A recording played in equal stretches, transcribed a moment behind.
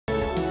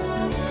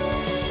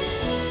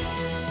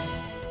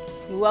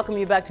welcome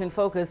you back to In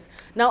Focus.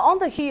 Now, on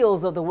the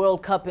heels of the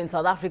World Cup in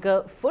South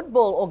Africa,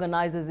 football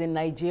organizers in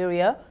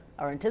Nigeria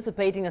are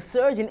anticipating a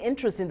surge in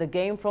interest in the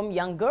game from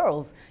young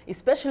girls,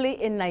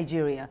 especially in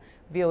Nigeria.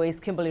 VOA's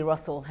Kimberly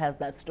Russell has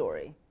that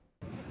story.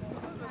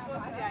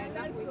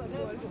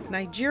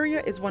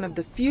 Nigeria is one of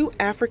the few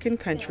African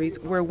countries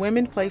where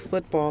women play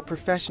football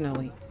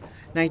professionally.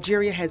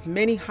 Nigeria has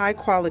many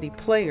high-quality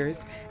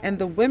players, and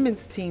the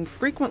women's team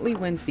frequently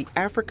wins the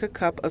Africa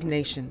Cup of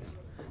Nations.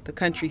 The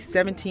country's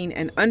 17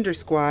 and under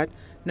squad,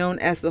 known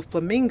as the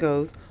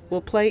Flamingos, will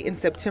play in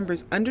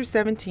September's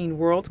Under-17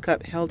 World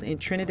Cup held in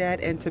Trinidad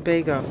and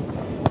Tobago.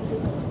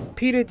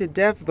 Peter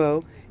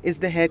Dedevbo is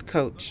the head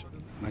coach.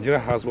 Nigeria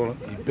has one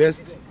of the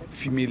best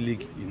female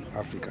league in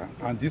Africa,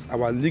 and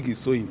our league is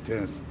so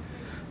intense.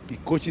 The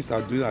coaches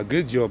are doing a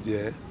great job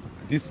there,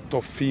 this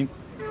toughing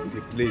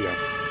the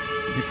players,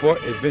 before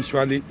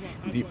eventually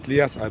the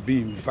players are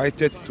being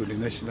invited to the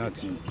national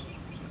team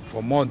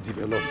for more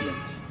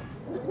development.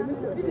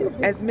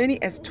 As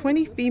many as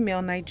 20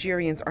 female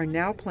Nigerians are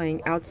now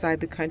playing outside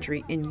the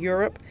country in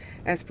Europe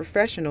as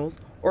professionals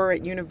or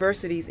at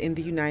universities in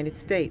the United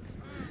States.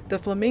 The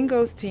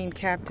Flamingos team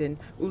captain,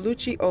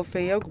 Uluchi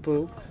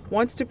Ofeogbu,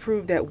 wants to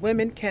prove that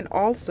women can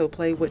also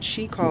play what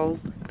she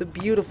calls the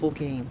beautiful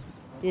game.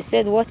 They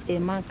said what a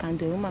man can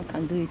do, a woman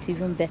can do it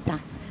even better.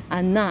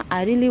 And now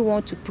I really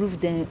want to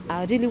prove them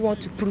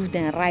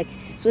right,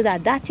 so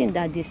that thing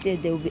that they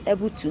said, they will be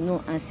able to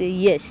know and say,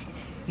 yes,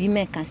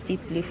 women can still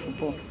play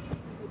football.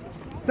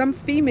 Some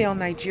female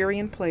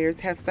Nigerian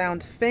players have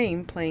found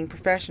fame playing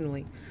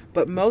professionally,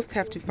 but most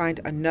have to find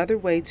another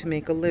way to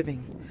make a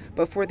living.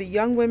 But for the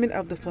young women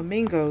of the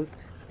Flamingos,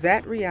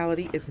 that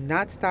reality is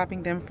not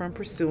stopping them from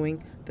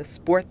pursuing the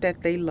sport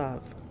that they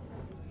love.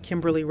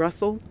 Kimberly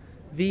Russell,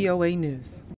 VOA News.